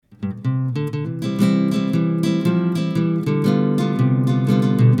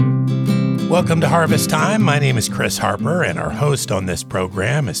Welcome to Harvest Time. My name is Chris Harper, and our host on this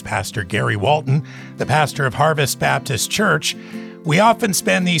program is Pastor Gary Walton, the pastor of Harvest Baptist Church. We often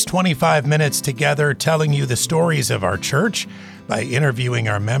spend these 25 minutes together telling you the stories of our church by interviewing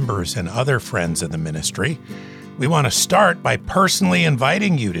our members and other friends of the ministry. We want to start by personally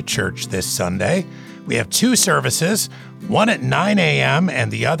inviting you to church this Sunday. We have two services, one at 9 a.m. and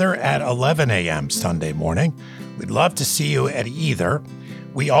the other at 11 a.m. Sunday morning. We'd love to see you at either.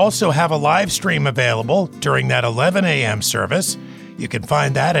 We also have a live stream available during that 11 a.m. service. You can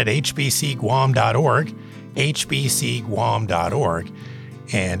find that at hbcguam.org, hbcguam.org.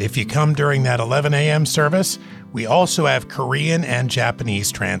 And if you come during that 11 a.m. service, we also have Korean and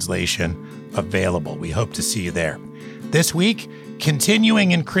Japanese translation available. We hope to see you there. This week,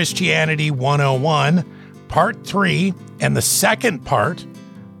 continuing in Christianity 101, Part 3, and the second part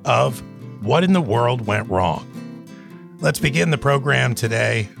of What in the World Went Wrong. Let's begin the program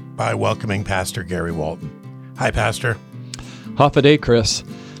today by welcoming Pastor Gary Walton. Hi, Pastor. Hafa day, Chris.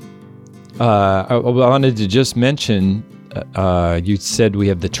 I wanted to just mention, you said we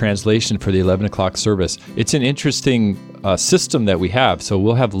have the translation for the 11 o'clock service. It's an interesting system that we have. So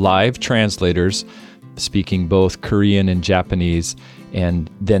we'll have live translators speaking both Korean and Japanese, and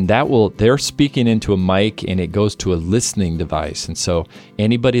then they're speaking into a mic and it goes to a listening device. And so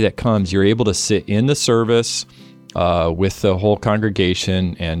anybody that comes, you're able to sit in the service with the whole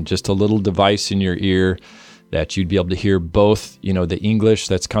congregation and just a little device in your ear that you'd be able to hear both, the English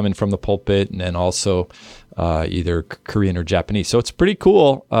that's coming from the pulpit and then also either Korean or Japanese. So it's a pretty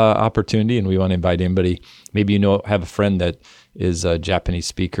cool opportunity, and we want to invite anybody. Maybe have a friend that is a Japanese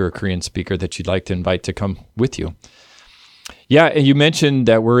speaker or Korean speaker that you'd like to invite to come with you. Yeah, and you mentioned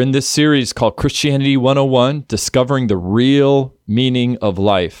that we're in this series called Christianity 101, Discovering the Real Meaning of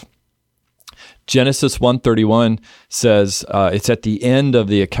Life. Genesis 1:31 says it's at the end of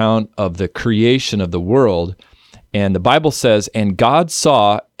the account of the creation of the world. And the Bible says, "And God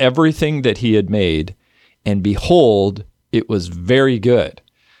saw everything that he had made, and behold, it was very good."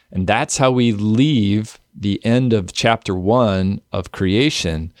 And that's how we leave the end of chapter 1 of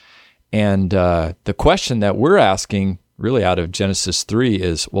creation. And the question that we're asking really out of Genesis 3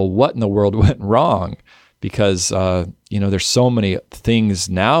 is, well, what in the world went wrong? Because, there's so many things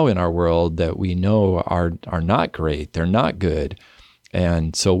now in our world that we know are not great. They're not good.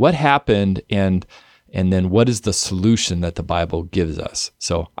 And so what happened, and then what is the solution that the Bible gives us?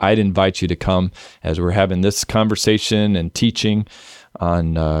 So I'd invite you to come as we're having this conversation and teaching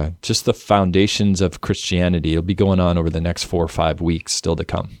on just the foundations of Christianity. It'll be going on over the next 4 or 5 weeks still to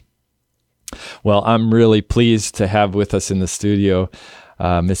come. Well, I'm really pleased to have with us in the studio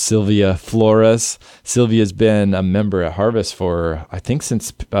Miss Sylvia Flores. Sylvia's been a member at Harvest for, I think,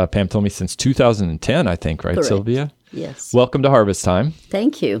 since Pam told me, since 2010, I think, right, Correct. Sylvia? Yes. Welcome to Harvest Time.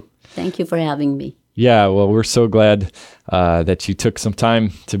 Thank you. Thank you for having me. Yeah, well, we're so glad that you took some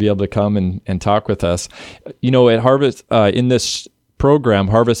time to be able to come and talk with us. At Harvest, in this program,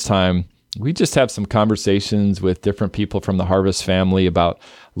 Harvest Time, we just have some conversations with different people from the Harvest family about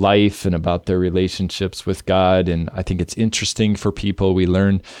life and about their relationships with God. And I think it's interesting for people. We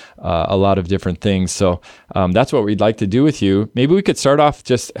learn a lot of different things. So that's what we'd like to do with you. Maybe we could start off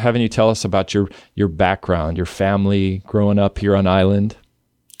just having you tell us about your background, your family growing up here on island.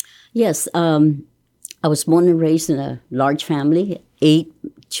 Yes. I was born and raised in a large family, 8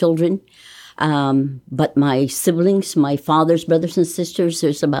 children. But my siblings, my father's brothers and sisters,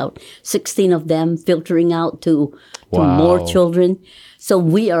 there's about 16 of them, filtering out to more children. So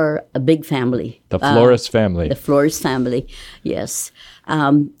we are a big family. The Flores family. The Flores family, yes.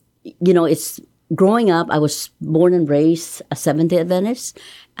 It's growing up, I was born and raised a Seventh-day Adventist.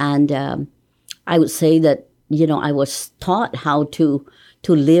 And I would say that, I was taught how to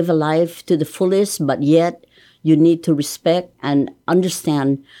live a life to the fullest, but yet you need to respect and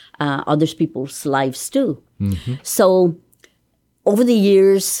understand other people's lives too. Mm-hmm. So over the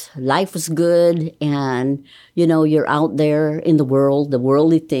years, life was good, and you're out there in the world, the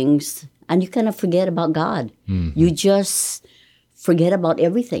worldly things, and you kind of forget about God. Mm-hmm. You just forget about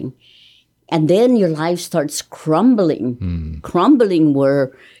everything. And then your life starts crumbling,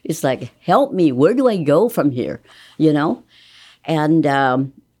 where it's like, help me, where do I go from here? And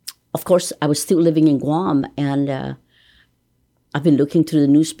of course, I was still living in Guam, and I've been looking through the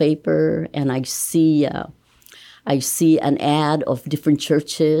newspaper, and I see an ad of different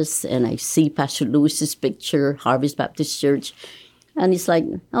churches, and I see Pastor Lewis's picture, Harvest Baptist Church, and it's like,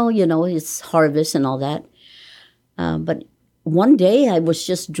 it's Harvest and all that. But one day I was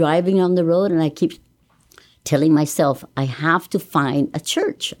just driving on the road, and I keep telling myself, I have to find a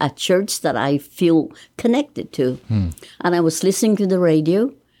church that I feel connected to. And I was listening to the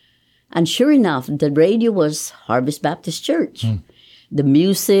radio, And sure enough, the radio was Harvest Baptist Church. The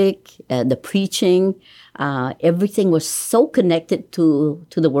music, the preaching, everything was so connected to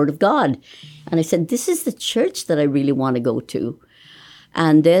the Word of God. And I said, this is the church that I really want to go to.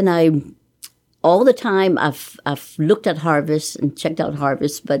 And then all the time I've looked at Harvest and checked out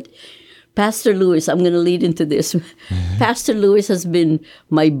Harvest, but Pastor Lewis, I'm going to lead into this. Pastor Lewis has been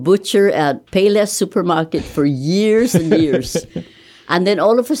my butcher at Payless Supermarket for years and years. And then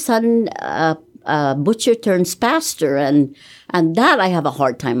all of a sudden, butcher turns pastor, and that I have a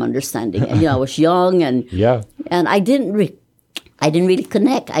hard time understanding. And, I was young, and I didn't really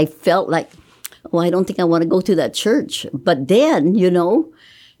connect. I felt like, I don't think I want to go to that church. But then,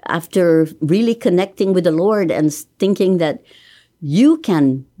 after really connecting with the Lord and thinking that you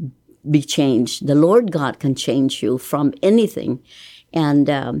can be changed, the Lord God can change you from anything, and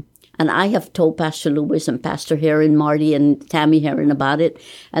I have told Pastor Lewis and Pastor Heron, Marty and Tammy Heron about it,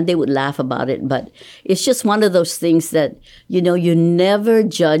 and they would laugh about it. But it's just one of those things that, you never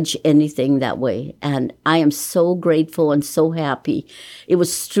judge anything that way. And I am so grateful and so happy. It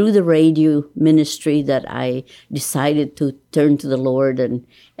was through the radio ministry that I decided to turn to the Lord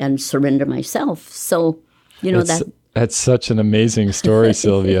and surrender myself. So, That's such an amazing story,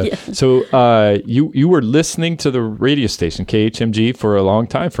 Sylvia. Yeah. So you were listening to the radio station, KHMG, for a long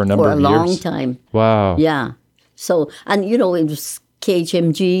time, for a number of years? For a long time. Wow. Yeah. So, and it was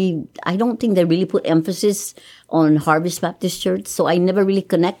KHMG. I don't think they really put emphasis on Harvest Baptist Church, so I never really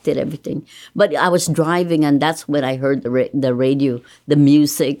connected everything. But I was driving, and that's when I heard the radio, the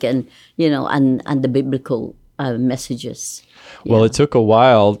music, and, and the biblical messages. Yeah. Well, it took a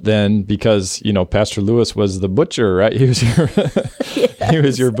while then because, Pastor Lewis was the butcher, right? He was your he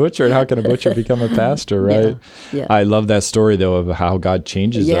was your butcher. And how can a butcher become a pastor, right? Yeah. I love that story, though, of how God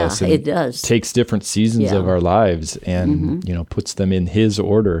changes us. And it does. Takes different seasons of our lives and, puts them in His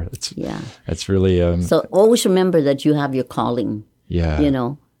order. That's really... So always remember that you have your calling,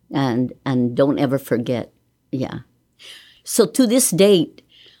 and don't ever forget. Yeah. So to this date,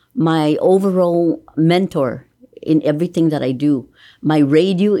 my overall mentor in everything that I do. My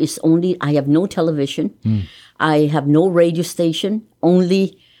radio is I have no television. I have no radio station.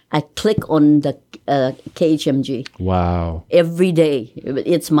 Only I click on the KHMG. Wow. Every day.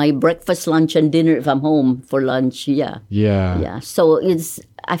 It's my breakfast, lunch, and dinner if I'm home for lunch. Yeah. So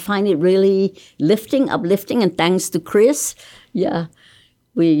I find it really uplifting, and thanks to Chris. Yeah.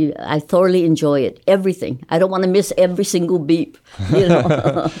 I thoroughly enjoy it. Everything. I don't want to miss every single beep.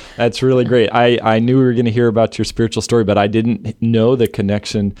 That's really great. I knew we were going to hear about your spiritual story, but I didn't know the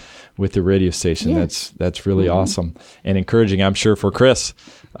connection with the radio station. Yes. That's really awesome and encouraging, I'm sure, for Chris.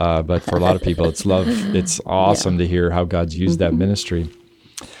 But for a lot of people, it's awesome to hear how God's used that ministry.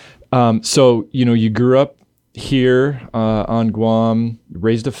 So, you grew up here on Guam,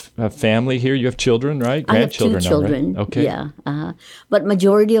 raised a family here. You have children, right? Grandchildren. I have 2 children. Right? Okay. Yeah. But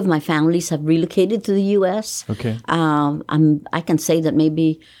majority of my families have relocated to the U.S. Okay. I can say that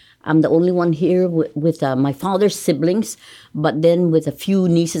maybe I'm the only one here with my father's siblings, but then with a few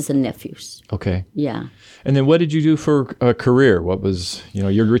nieces and nephews. Okay. Yeah. And then what did you do for a career? What was,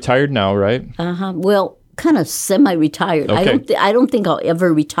 you're retired now, right? Well, kind of semi-retired. Okay. I don't think I'll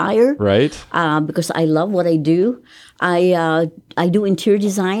ever retire. Right. Because I love what I do. I do interior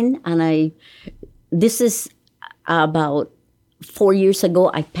design, and this is about 4 years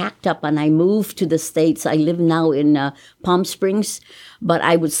ago. I packed up and I moved to the States. I live now in Palm Springs, but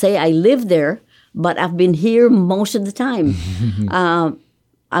I would say I live there, but I've been here most of the time.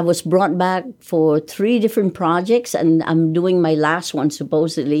 I was brought back for 3 different projects, and I'm doing my last one,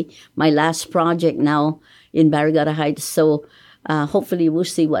 supposedly, my last project now in Barrigada Heights. So hopefully we'll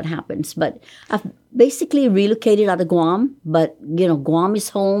see what happens. But I've basically relocated out of Guam, but, Guam is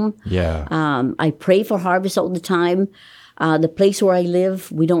home. Yeah. I pray for Harvest all the time. The place where I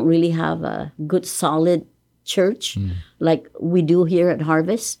live, we don't really have a good, solid church like we do here at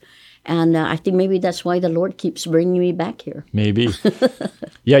Harvest. And I think maybe that's why the Lord keeps bringing me back here. Maybe.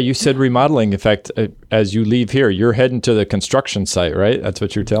 Yeah, you said remodeling. In fact, as you leave here, you're heading to the construction site, right? That's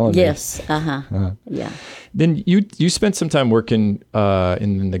what you're telling me. Yes. Yeah. Then you spent some time working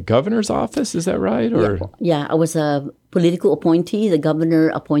in the governor's office. Is that right? Or Yeah, I was a political appointee. The governor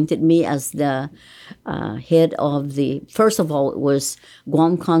appointed me as the head of first of all, it was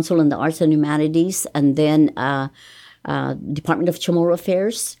Guam Council on the Arts and Humanities, and then Department of Chamorro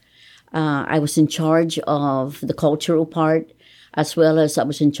Affairs. I was in charge of the cultural part, as well as I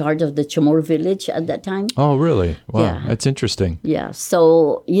was in charge of the Chamorro village at that time. Oh, really? Wow, Yeah. That's interesting. Yeah,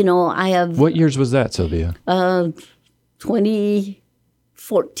 so, I have... What years was that, Sylvia? 24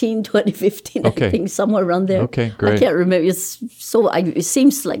 2015, Okay. I think, somewhere around there. Okay, great. I can't remember. It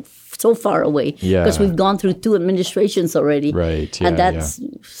seems like so far away. Yeah. Because we've gone through 2 administrations already. Right, yeah, and that's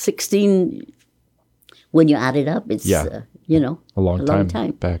 16, when you add it up, it's, Yeah. a long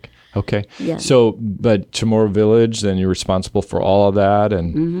time back. Okay. Yeah. So, but Chamorro Village, then you're responsible for all of that,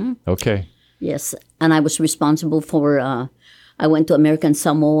 and Mm-hmm. okay. Yes, and I was responsible for. I went to American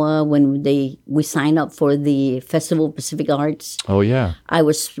Samoa when we signed up for the Festival of Pacific Arts. Oh yeah. I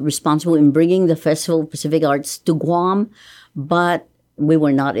was responsible in bringing the Festival of Pacific Arts to Guam, but we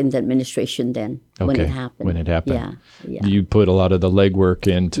were not in the administration then when Okay, it happened. when it happened. Yeah, yeah, You put a lot of the legwork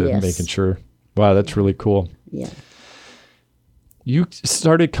into Yes. making sure. Wow, that's really cool. yeah. You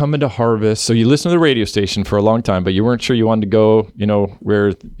started coming to Harvest, so you listened to the radio station for a long time, but you weren't sure you wanted to go,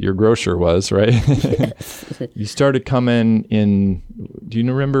 where your grocer was, right? You started coming in, do you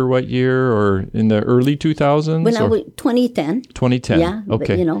remember what year, or in the early 2000s? When I or was 2010, 2010. Yeah, but,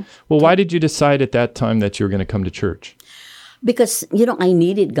 Okay. Well, why did you decide at that time that you were going to come to church? because I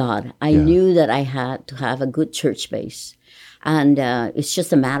needed God. I knew that I had to have a good church base, and it's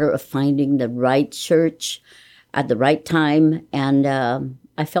just a matter of finding the right church at the right time. And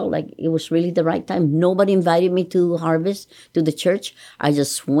I felt like it was really the right time. Nobody invited me to Harvest, to the church. I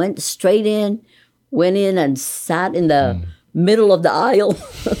just went straight in, and sat in the middle of the aisle.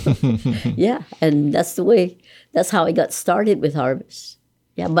 Yeah, and that's how I got started with Harvest.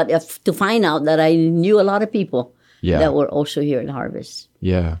 Yeah, but to find out that I knew a lot of people that were also here at Harvest.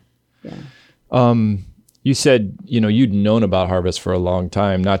 Yeah. Yeah. You said, you'd known about Harvest for a long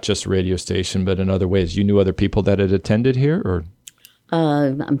time, not just radio station, but in other ways. You knew other people that had attended here, or?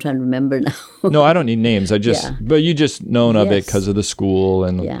 I'm trying to remember now. No, I don't need names. But you just known of it Yes. because of the school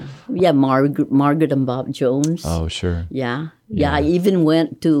and. Yeah, Margaret and Bob Jones. Oh, sure. Yeah. I even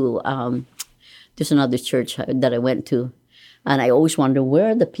went to, there's another church that I went to, and I always wonder,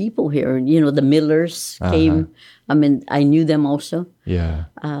 where are the people here? The Millers came. I mean, I knew them also. Yeah.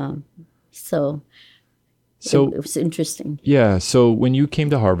 So it was interesting. Yeah. So when you came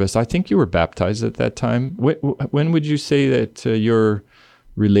to Harvest, I think you were baptized at that time. When would you say that your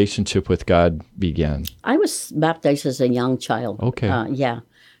relationship with God began? I was baptized as a young child. Okay. Yeah.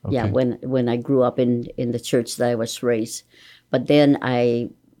 Okay. When I grew up in the church that I was raised. But then I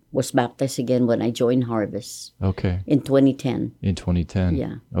was baptized again when I joined Harvest. Okay. In 2010. In 2010.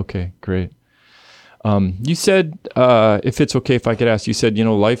 Yeah. Okay, great. You said, if it's okay if I could ask, you said,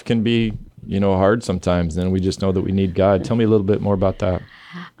 life can be, hard sometimes, and we just know that we need God. Tell me a little bit more about that.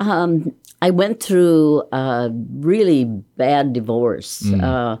 I went through a really bad divorce.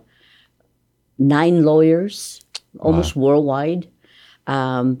 9 lawyers, almost worldwide.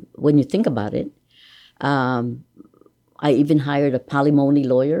 When you think about it, I even hired a palimony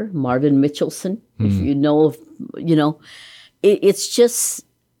lawyer, Marvin Mitchelson. If you know, it's just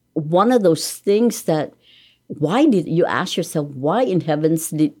one of those things that, why did you ask yourself, why in heavens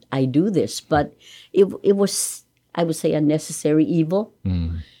did I do this? But it was, I would say, a necessary evil.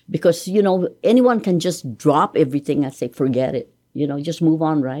 Because, anyone can just drop everything and say, forget it, just move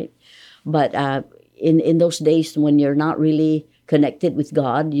on, right? But in those days when you're not really connected with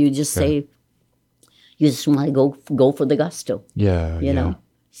God, you just say, you just want to go for the gusto. Yeah. You know?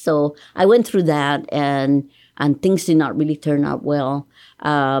 So I went through that, and things did not really turn out well.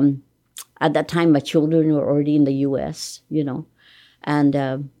 At that time, my children were already in the U.S., and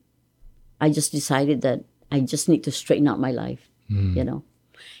I just decided that I just need to straighten out my life,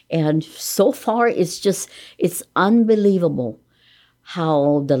 And so far, it's unbelievable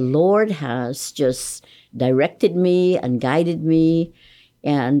how the Lord has just directed me and guided me.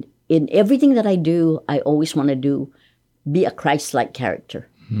 And in everything that I do, I always want to be a Christ-like character.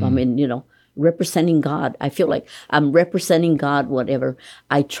 I mean, representing God. I feel like I'm representing God, whatever.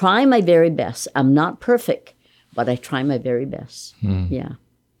 I try my very best. I'm not perfect, but I try my very best. Yeah.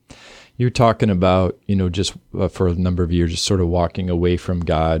 You're talking about, just for a number of years, just sort of walking away from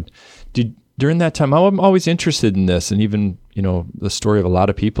God. During that time, I'm always interested in this, and even, the story of a lot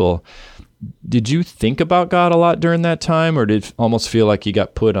of people. Did you think about God a lot during that time, or did it almost feel like you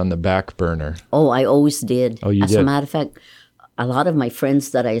got put on the back burner? Oh, I always did. Oh, you did? As a matter of fact, a lot of my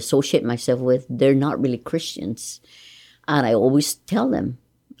friends that I associate myself with, they're not really Christians. And I always tell them,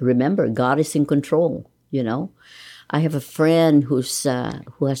 remember, God is in control, I have a friend who has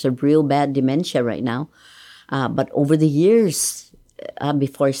a real bad dementia right now. But over the years,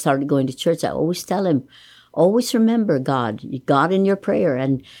 before I started going to church, I always tell him, always remember God in your prayer.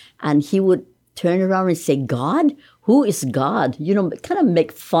 And he would turn around and say, God? Who is God? Kind of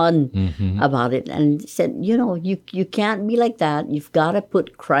make fun about it. And said, you can't be like that. You've got to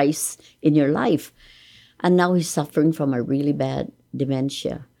put Christ in your life. And now he's suffering from a really bad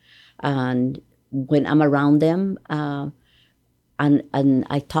dementia. And when I'm around them, and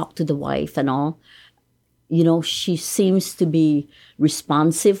I talk to the wife and all, she seems to be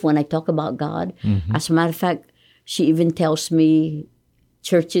responsive when I talk about God. As a matter of fact, she even tells me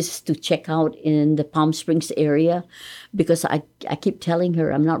churches to check out in the Palm Springs area, because I keep telling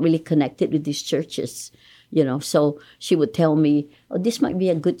her I'm not really connected with these churches, So she would tell me, "Oh, this might be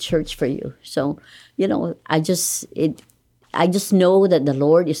a good church for you." So, I just know that the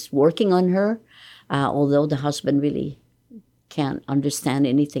Lord is working on her, although the husband really can't understand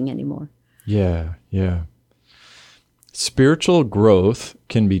anything anymore. Yeah, yeah. Spiritual growth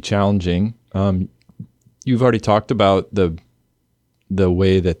can be challenging. You've already talked about the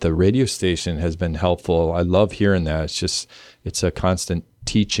way that the radio station has been helpful. I love hearing that. It's a constant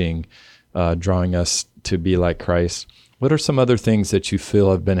teaching, drawing us to be like Christ. What are some other things that you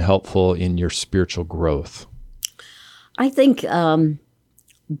feel have been helpful in your spiritual growth? I think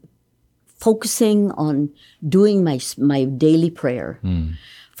focusing on doing my daily prayer,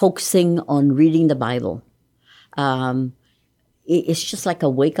 focusing on reading the Bible. It's just like a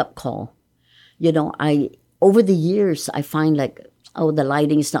wake-up call. Over the years, I find like, the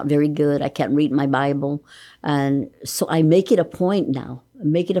lighting is not very good. I can't read my Bible. And so I make it a point now. I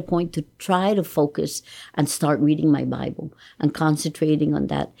make it a point to try to focus and start reading my Bible and concentrating on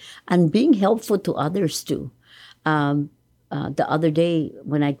that and being helpful to others too. The other day,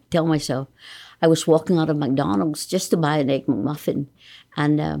 when I tell myself, I was walking out of McDonald's just to buy an Egg McMuffin,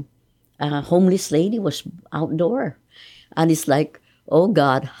 and a homeless lady was outdoor. And it's like, oh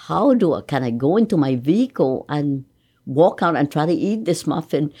God, can I go into my vehicle and walk out and try to eat this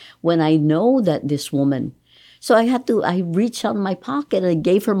muffin when I know that this woman? So I reached out in my pocket and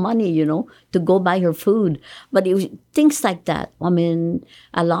gave her money, to go buy her food. But it was things like that. I mean,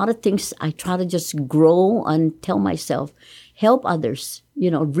 a lot of things I try to just grow and tell myself, help others,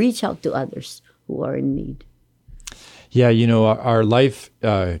 reach out to others who are in need. Yeah, our life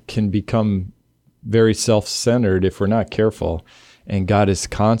can become very self-centered if we're not careful. And God is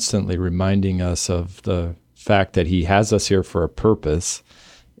constantly reminding us of the fact that He has us here for a purpose,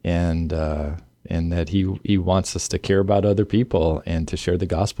 and that He wants us to care about other people and to share the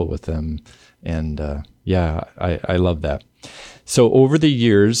gospel with them. And I love that. So over the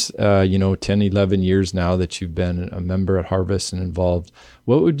years, 10, 11 years now that you've been a member at Harvest and involved,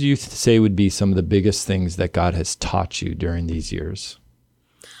 what would you say would be some of the biggest things that God has taught you during these years?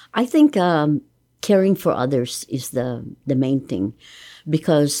 I think caring for others is the main thing.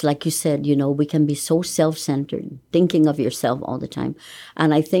 Because like you said, we can be so self-centered, thinking of yourself all the time.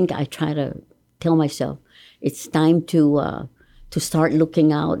 And I think I try to tell myself it's time to start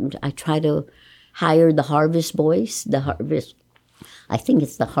looking out. And I try to hire the Harvest Boys, I think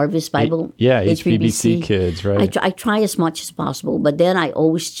it's the Harvest Bible. HBBC kids, right? I try as much as possible, but then I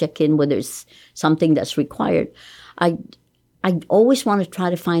always check in whether it's something that's required. I always want to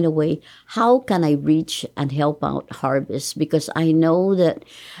try to find a way, how can I reach and help out Harvest? Because I know that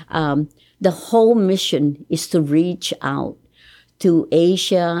the whole mission is to reach out to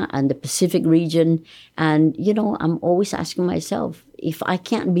Asia and the Pacific region. And, I'm always asking myself, if I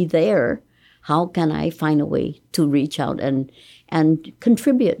can't be there, how can I find a way to reach out and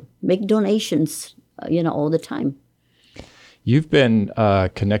contribute, make donations, all the time? You've been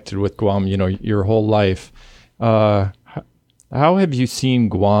connected with Guam, your whole life. How have you seen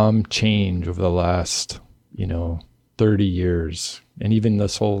Guam change over the last, 30 years, and even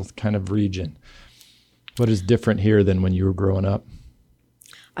this whole kind of region? What is different here than when you were growing up?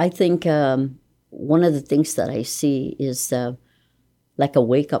 I think one of the things that I see is like a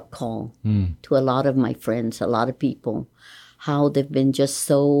wake-up call to a lot of my friends, a lot of people, how they've been just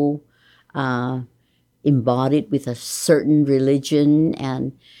so embodied with a certain religion.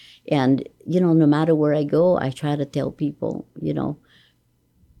 And no matter where I go, I try to tell people,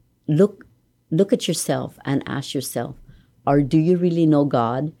 look at yourself and ask yourself, do you really know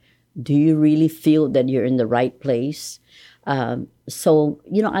God? Do you really feel that you're in the right place? So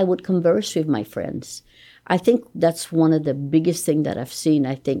I would converse with my friends. I think that's one of the biggest things that I've seen.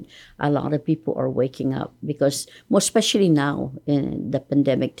 I think a lot of people are waking up because, more especially now in the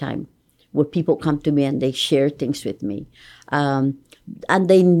pandemic time, where people come to me and they share things with me. And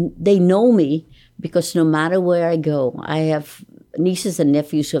they know me because no matter where I go, I have nieces and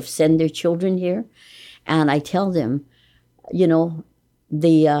nephews who have sent their children here. And I tell them,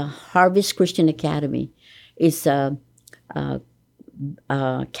 the Harvest Christian Academy is a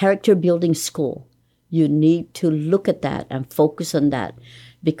character building school. You need to look at that and focus on that,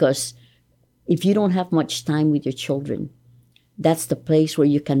 because if you don't have much time with your children, that's the place where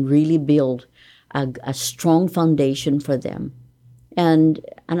you can really build a strong foundation for them And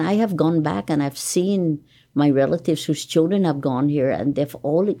I have gone back and I've seen my relatives whose children have gone here, and they've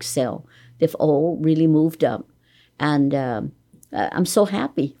all excelled. They've all really moved up. And I'm so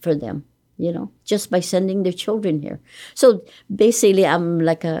happy for them, just by sending their children here. So basically, I'm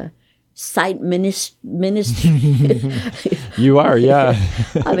like a side ministry. You are, yeah.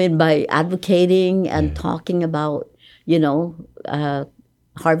 I mean, by advocating and talking about,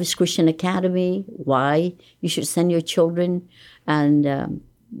 Harvest Christian Academy, why you should send your children. And,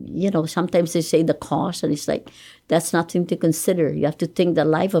 sometimes they say the cost, and it's like, that's nothing to consider. You have to think the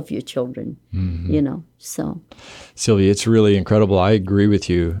life of your children, so. Sylvia, it's really incredible. I agree with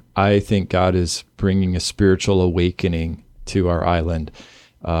you. I think God is bringing a spiritual awakening to our island.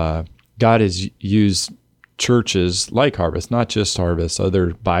 God has used churches like Harvest, not just Harvest,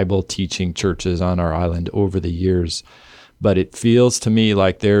 other Bible teaching churches on our island over the years. But it feels to me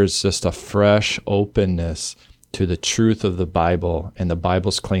like there's just a fresh openness to the truth of the Bible and the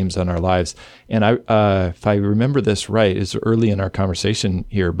Bible's claims on our lives. And if I remember this right, it's early in our conversation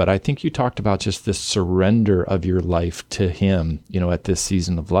here, but I think you talked about just this surrender of your life to Him, at this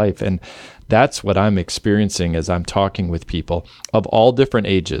season of life. And that's what I'm experiencing as I'm talking with people of all different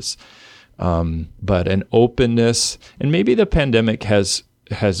ages. But an openness, and maybe the pandemic has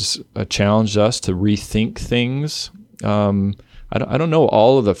challenged us to rethink things. I don't know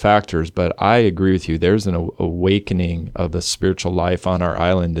all of the factors, but I agree with you. There's an awakening of the spiritual life on our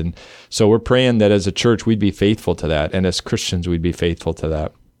island. And so we're praying that as a church, we'd be faithful to that. And as Christians, we'd be faithful to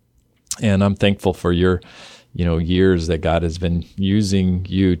that. And I'm thankful for your, years that God has been using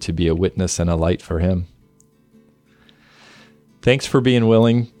you to be a witness and a light for Him. Thanks for being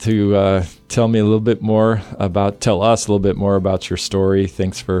willing to tell us a little bit more about your story.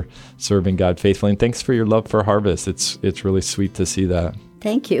 Thanks for serving God faithfully, and thanks for your love for Harvest. It's really sweet to see that.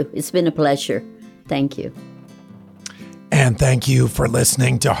 Thank you. It's been a pleasure. Thank you. And thank you for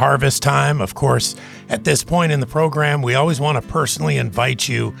listening to Harvest Time. Of course, at this point in the program, we always want to personally invite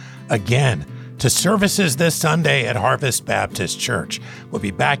you again to services this Sunday at Harvest Baptist Church. We'll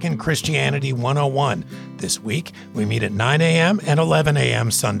be back in Christianity 101 this week. We meet at 9 a.m. and 11 a.m.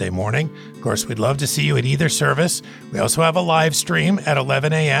 Sunday morning. Of course, we'd love to see you at either service. We also have a live stream at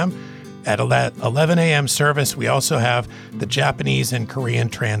 11 a.m. At 11 a.m. service, we also have the Japanese and Korean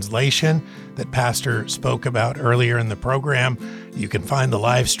translation that Pastor spoke about earlier in the program. You can find the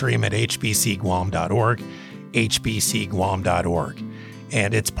live stream at hbcguam.org, hbcguam.org.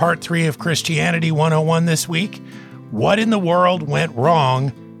 And it's part 3 of Christianity 101 this week. What in the world went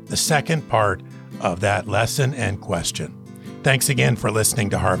wrong? The second part of that lesson and question. Thanks again for listening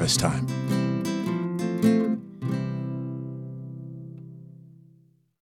to Harvest Time.